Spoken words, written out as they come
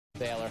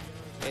Baylor.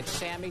 It's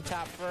Sammy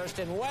top first,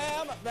 and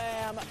wham,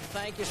 bam,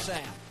 thank you,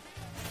 Sam.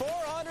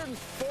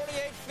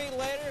 448 feet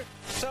later,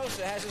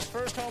 Sosa has his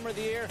first homer of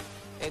the year.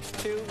 It's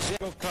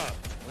 2-0 Cubs.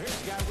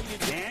 Here's the guy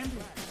we and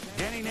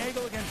Denny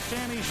Neagle against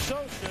Sammy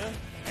Sosa,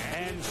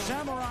 and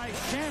Samurai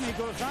Sammy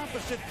goes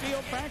opposite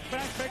field, back,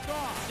 pick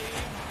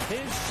off.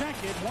 His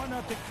second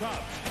 1-0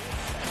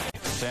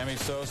 Cubs. Sammy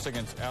Sosa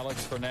against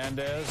Alex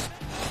Fernandez,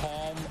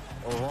 home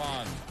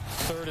run,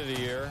 third of the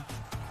year.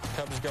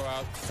 Cubs go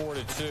out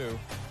 4-2.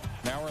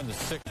 Now we're in the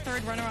sixth.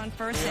 Third runner on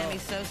first, Sammy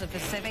Sosa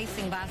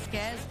facing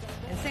Vazquez.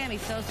 And Sammy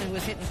Sosa, who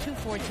was hitting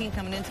 .214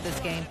 coming into this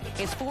game,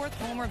 his fourth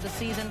homer of the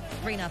season,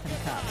 3-0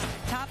 Cubs.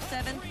 Top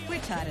seven, we're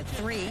tied at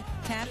 3.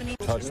 Tapani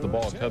touch the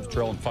ball. Cubs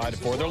trailing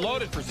 5-4. They're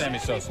loaded for Sammy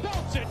Sosa.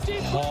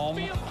 Home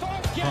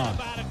run.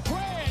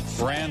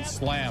 Grand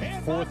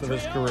slam, fourth of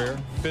his career,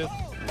 fifth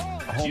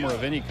homer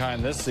of any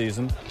kind this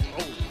season.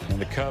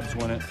 And the Cubs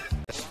win it.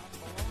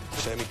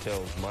 Sammy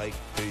tells Mike,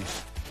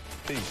 peace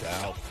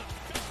out.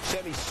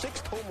 Sammy's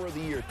sixth homer of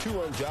the year,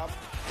 2-run job.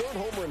 Third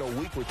homer in a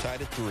week. We're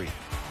tied at 3.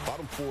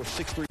 Bottom 4,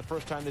 6-3. The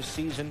first time this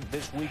season,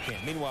 this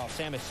weekend. Meanwhile,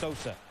 Sammy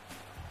Sosa,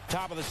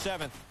 top of the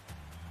 7th.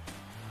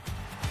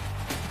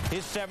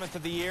 His 7th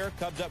of the year.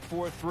 Cubs up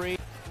 4-3.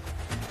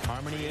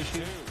 Harmony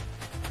issues.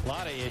 A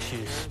lot of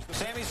issues.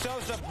 Sammy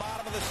Sosa,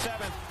 bottom of the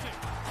 7th.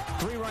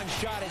 3-run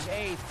shot is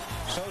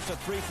 8th. Sosa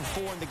 3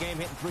 for 4 in the game,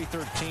 hitting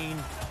 .313.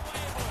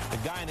 The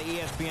guy in the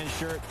ESPN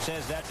shirt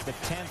says that's the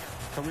 10th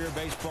career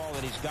baseball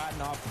that he's gotten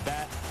off the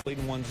bat.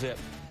 Leading 1-0.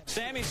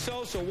 Sammy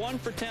Sosa, 1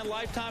 for 10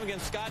 lifetime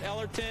against Scott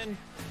Elarton.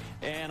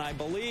 And I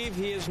believe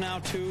he is now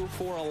 2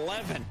 for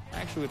 11.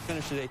 Actually, would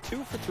finish today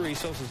 2 for 3.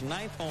 Sosa's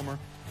 9th homer.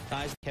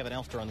 Ties Kevin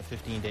Elster on the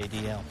 15-day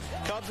DL.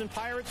 Cubs and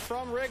Pirates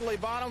from Wrigley.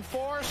 Bottom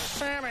 4,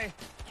 Sammy.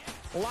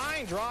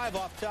 Line drive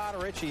off Todd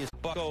Ritchie.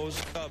 Goes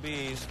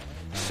Cubbies.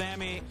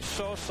 Sammy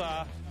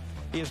Sosa.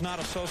 He is not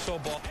a so-so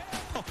ball.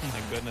 Oh,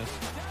 my goodness.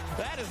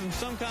 That is in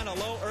some kind of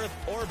low Earth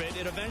orbit.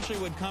 It eventually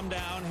would come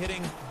down,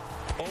 hitting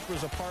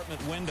Oprah's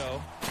apartment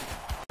window.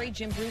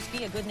 Jim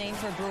Bruske, a good name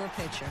for a Brewer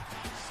pitcher.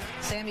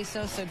 Sammy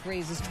Sosa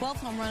agrees. His 12th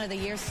home run of the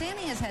year.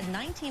 Sammy has had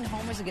 19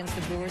 homers against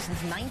the Brewers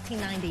since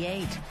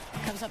 1998.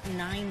 Cubs up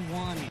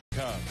 9-1.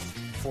 Cubs,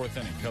 4th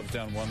inning. Cubs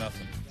down 1-0.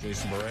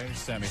 Jason Bere,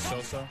 Sammy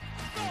Sosa,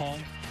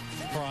 home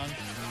run,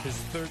 his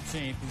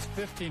 13th. He's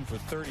 15 for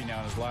 30 now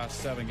in his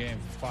last 7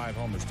 games with 5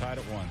 homers, tied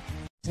at 1.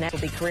 Next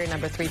will be career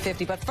number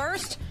 350. But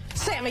first,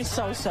 Sammy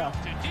Sosa.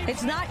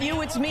 It's not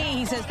you, it's me,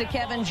 he says to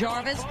Kevin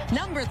Jarvis.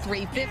 Number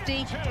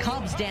 350.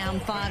 Cubs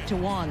down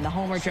 5-1. The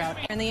homer drought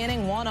in the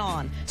inning, 1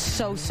 on.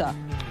 Sosa.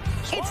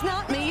 It's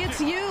not me, it's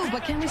you.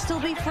 But can we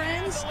still be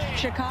friends?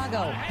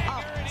 Chicago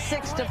up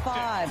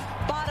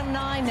 6-5. Bottom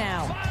 9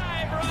 now.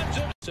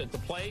 At the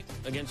plate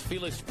against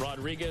Felix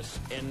Rodriguez,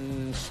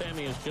 and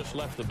Sammy has just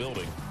left the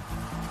building.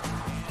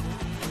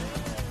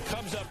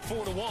 Cubs up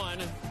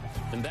 4-1.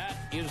 And that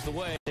is the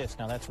way.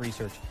 Now that's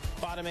research.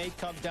 Bottom 8,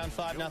 Cubs down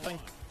 5-0.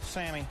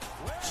 Sammy.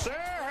 Say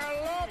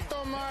hello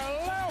to my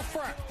little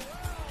friend.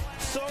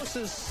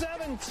 Sosa's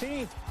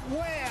 17th,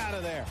 way out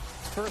of there.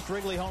 First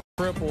Wrigley home.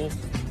 Triple.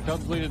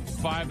 Cubs lead at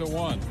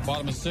 5-1.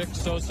 Bottom of 6,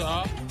 Sosa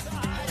up.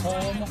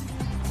 Home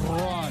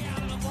run.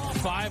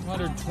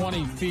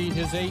 520 feet,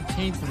 his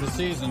 18th of the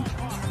season.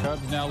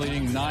 Cubs now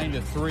leading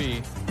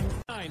 9-3.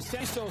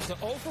 Sammy Sosa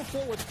 0 for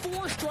 4 with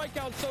 4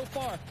 strikeouts so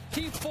far.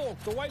 Keith Folk,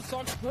 the White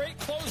Sox, great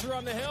closer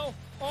on the hill.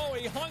 Oh,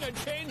 he hung a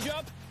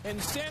changeup,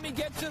 and Sammy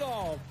gets it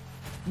all.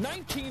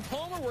 19th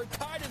homer. We're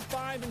tied at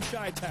 5 in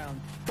Chi-Town.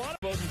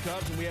 Both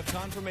Cubs, and we have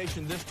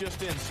confirmation this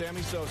just in.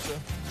 Sammy Sosa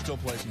still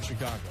plays in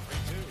Chicago.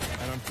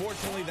 And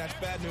unfortunately, that's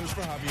bad news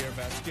for Javier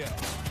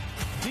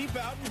Vazquez. Deep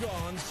out and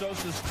gone,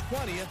 Sosa's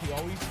 20th. He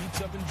always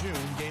heats up in June.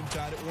 Game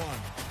tied at 1.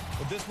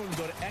 But this one will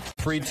go to X.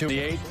 3-2 the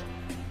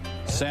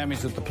 8th.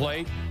 Sammy's at the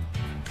plate.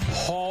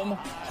 Home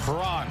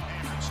run.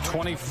 It's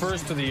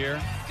 21st of the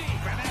year.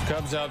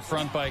 Cubs out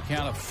front by a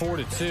count of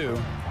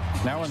 4-2.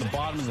 Now we're in the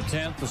bottom of the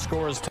 10th. The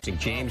score is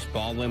James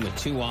Baldwin with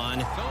 2 on.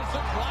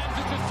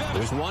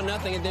 There's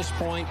 1-0 at this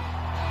point.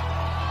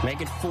 Make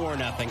it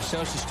 4-0.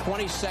 Sosa's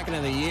 22nd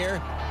of the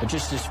year, but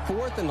just his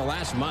 4th in the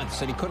last month.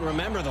 Said he couldn't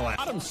remember the last.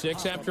 Bottom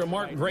 6 after a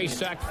Mark Gray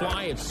sac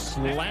fly. It's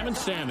Slammin'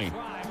 Sammy,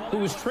 who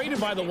was traded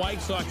by the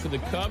White Sox to the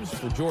Cubs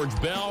for George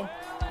Bell.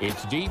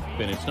 It's deep,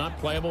 and it's not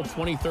playable.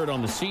 23rd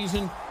on the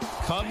season.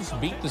 Cubs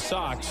beat the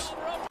Sox.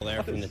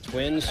 There from the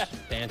Twins,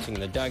 dancing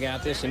in the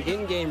dugout. This an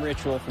in-game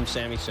ritual from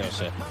Sammy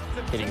Sosa,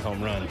 hitting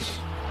home runs.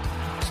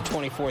 It's the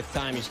 24th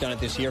time he's done it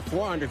this year.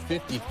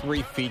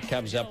 453 feet,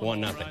 Cubs up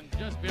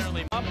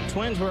 1-0. Up,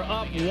 Twins were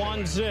up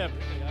 1-0.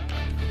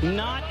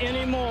 Not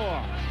anymore.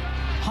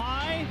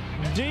 High,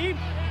 deep,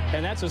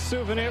 and that's a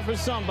souvenir for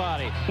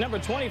somebody. Number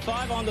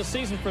 25 on the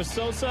season for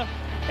Sosa.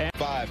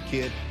 5,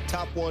 kid.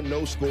 Top 1,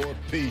 no score.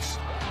 Peace.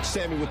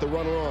 Sammy with the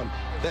runner on.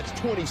 That's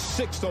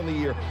 26th on the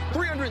year.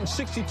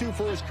 362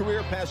 for his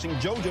career, passing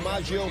Joe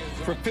DiMaggio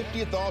for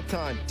 50th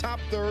all-time. Top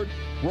 3rd,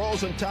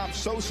 Rawls on top.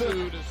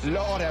 Sosa,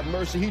 Lord have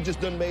mercy. He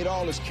just done made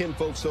all his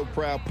kinfolk so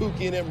proud.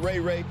 Pookie and them,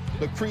 Ray,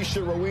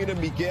 Lucretia, Rowena,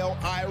 Miguel,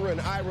 Ira,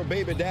 and Ira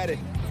Baby Daddy.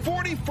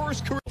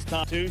 41st career.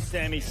 time. 2,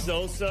 Sammy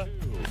Sosa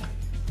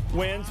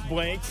wins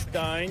Blake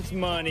Stein's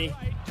money.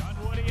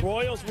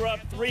 Royals were up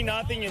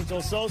 3-0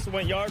 until Sosa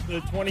went yard for the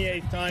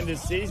 28th time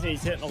this season.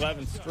 He's hitting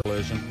 11 straight.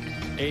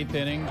 8th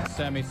inning,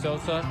 Sammy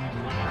Sosa,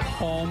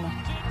 home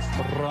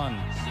run.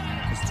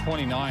 His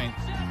 29th,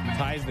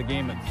 ties the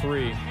game at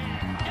 3.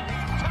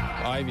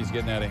 Ivy's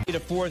getting at it. To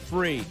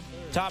 4-3.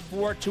 Top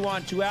 4, 2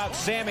 on, 2 out.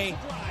 Sammy,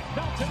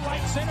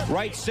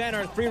 right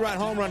center, 3-run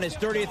home run, his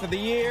 30th of the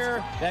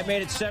year. That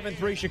made it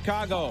 7-3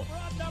 Chicago.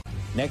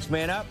 Next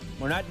man up.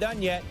 We're not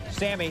done yet.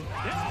 Sammy,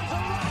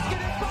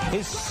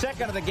 his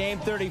 2nd of the game,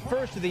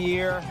 31st of the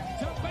year.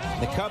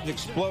 The Cubs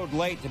explode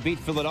late to beat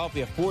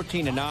Philadelphia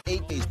 14-9.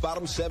 8 days,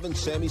 bottom 7,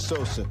 Sammy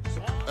Sosa.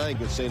 I ain't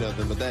gonna say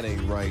nothing, but that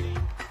ain't right.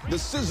 The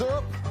scissor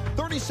up,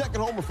 32nd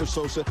homer for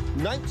Sosa,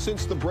 9th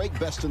since the break,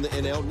 best in the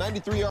NL,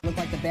 93 Looked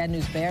like the Bad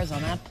News Bears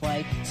on that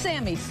play.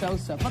 Sammy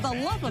Sosa, for the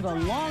love of the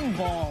long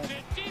ball,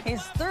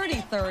 his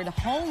 33rd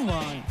home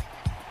run.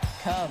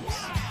 Cubs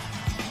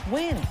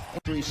win.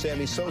 3,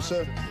 Sammy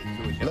Sosa.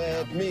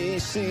 Let me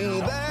see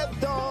that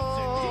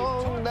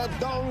dong, that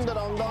dong, da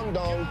dong, dong,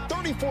 dong.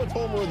 34th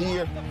homer of the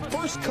year,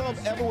 first Cub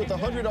ever with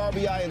 100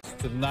 RBI.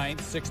 To the 9th,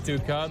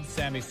 6-2 Cubs,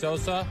 Sammy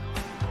Sosa,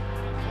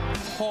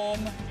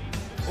 home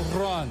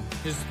run.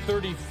 His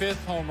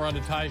 35th home run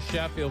to tie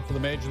Sheffield for the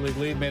Major League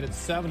lead, made it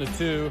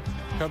 7-2.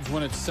 Cubs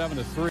win it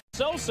 7-3.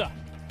 Sosa.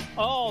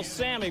 Oh,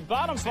 Sammy,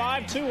 bottom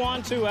 5, 2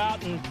 on, 2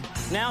 out, and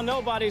now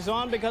nobody's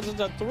on because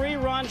it's a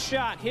 3-run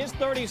shot. His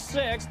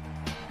 36th,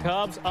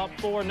 Cubs up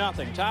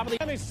 4-0. Top of the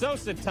Sammy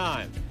Sosa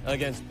time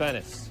against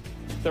Venice.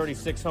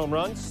 36 home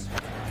runs,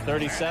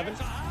 37.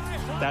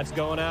 That's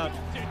going out.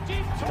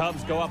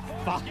 Cubs go up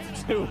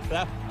 5-2.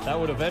 That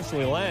would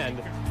eventually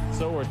land,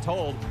 so we're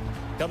told.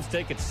 Cubs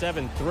take it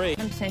 7-3.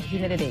 100%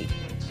 humidity.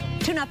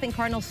 2-0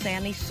 Cardinals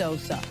Sammy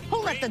Sosa,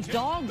 who let the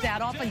dogs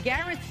out off of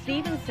Garrett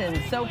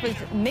Stevenson, Sosa's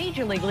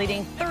Major League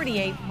leading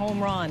 38th home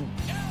run.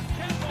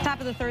 Top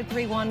of the 3rd,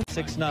 3-1.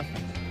 6-0.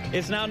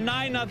 It's now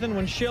 9-0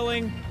 when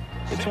Schilling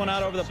hits one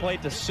out over the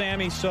plate to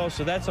Sammy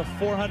Sosa. That's a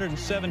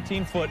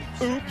 417-foot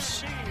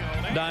oops.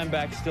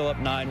 Diamondbacks still up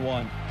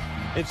 9-1.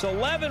 It's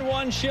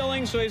 11-1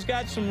 Schilling, so he's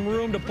got some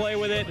room to play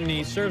with it, and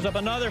he serves up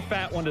another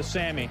fat one to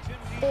Sammy.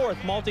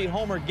 4th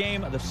multi-homer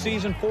game of the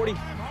season,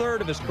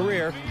 43rd of his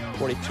career.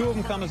 42 of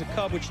them come as a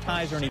Cub, which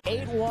ties Ernie.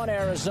 8-1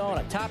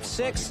 Arizona. Top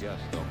 6.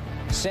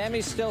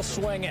 Sammy's still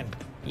swinging.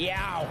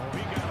 Yow.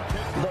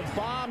 The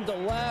bomb to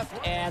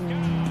left, and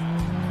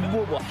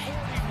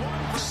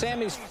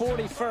Sammy's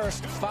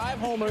 41st. 5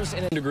 homers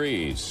in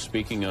degrees.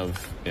 Speaking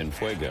of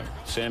Enfuego,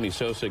 Sammy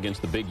Sosa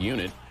against the big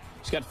unit.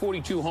 He's got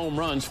 42 home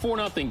runs,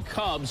 4-0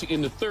 Cubs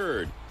in the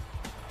 3rd.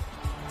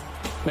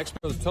 Next,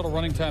 total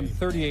running time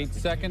 38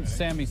 seconds.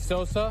 Sammy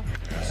Sosa,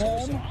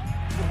 home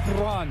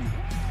run.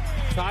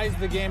 Ties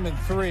the game at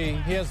 3.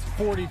 He has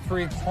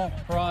 43 home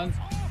runs.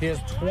 He has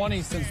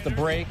 20 since the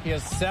break. He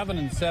has 7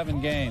 in 7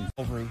 games.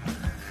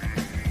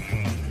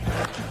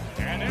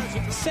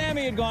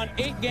 Sammy had gone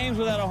 8 games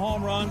without a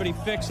home run, but he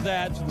fixed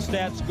that, so the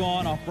stat's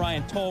gone off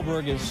Brian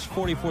Tolberg, his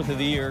 44th of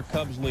the year.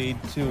 Cubs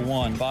lead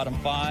 2-1. Bottom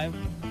 5,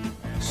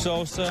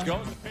 Sosa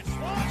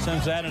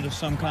sends that into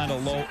some kind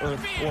of low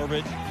Earth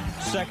orbit.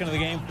 2nd of the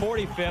game,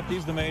 45th.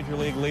 He's the Major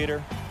League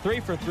leader. 3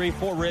 for 3,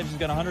 4 ribs. He's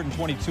got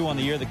 122 on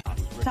the year.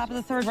 Top of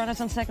the 3rd,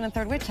 runners on 2nd and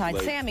 3rd. We're tied.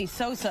 Sammy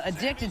Sosa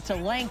addicted to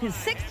length. His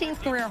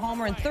 16th career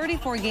homer in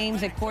 34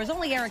 games at Coors.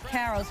 Only Eric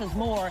Karros has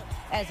more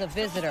as a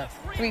visitor.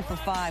 3 for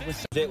 5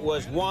 with. It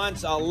was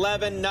once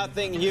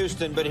 11-0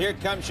 Houston, but here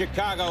comes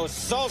Chicago.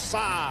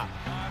 Sosa.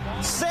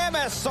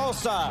 Sammy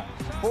Sosa,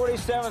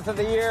 47th of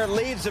the year,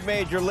 leads the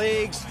major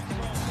leagues.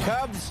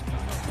 Cubs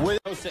with.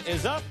 Sosa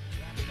is up.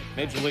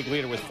 Major League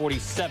leader with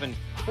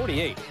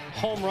 48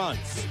 home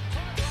runs.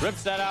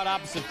 Rips that out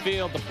opposite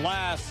field. The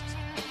blast.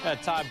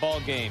 That tie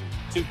ball game.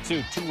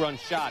 2-2, 2-run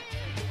shot.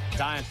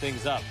 Tying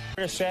things up.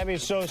 Here's Sammy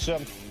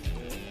Sosa.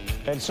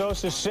 And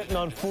Sosa's sitting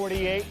on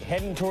 48,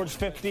 heading towards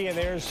 50, and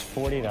there's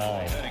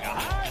 49.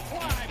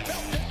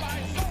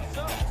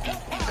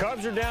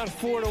 Cubs are down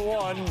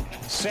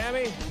 4-1.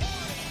 Sammy.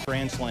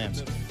 Grand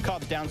slams.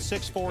 Cubs down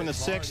 6-4 in the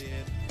 6th.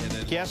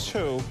 Guess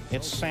who?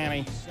 It's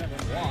Sammy.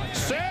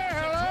 Say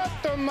hello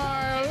to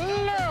my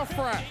little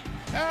friend.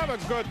 Have a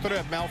good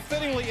trip. Now,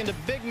 fittingly into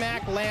Big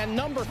Mac land,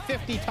 number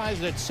 50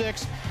 ties it at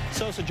 6.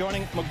 Sosa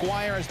joining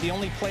McGwire as the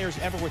only players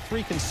ever with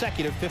 3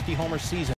 consecutive 50-homer seasons.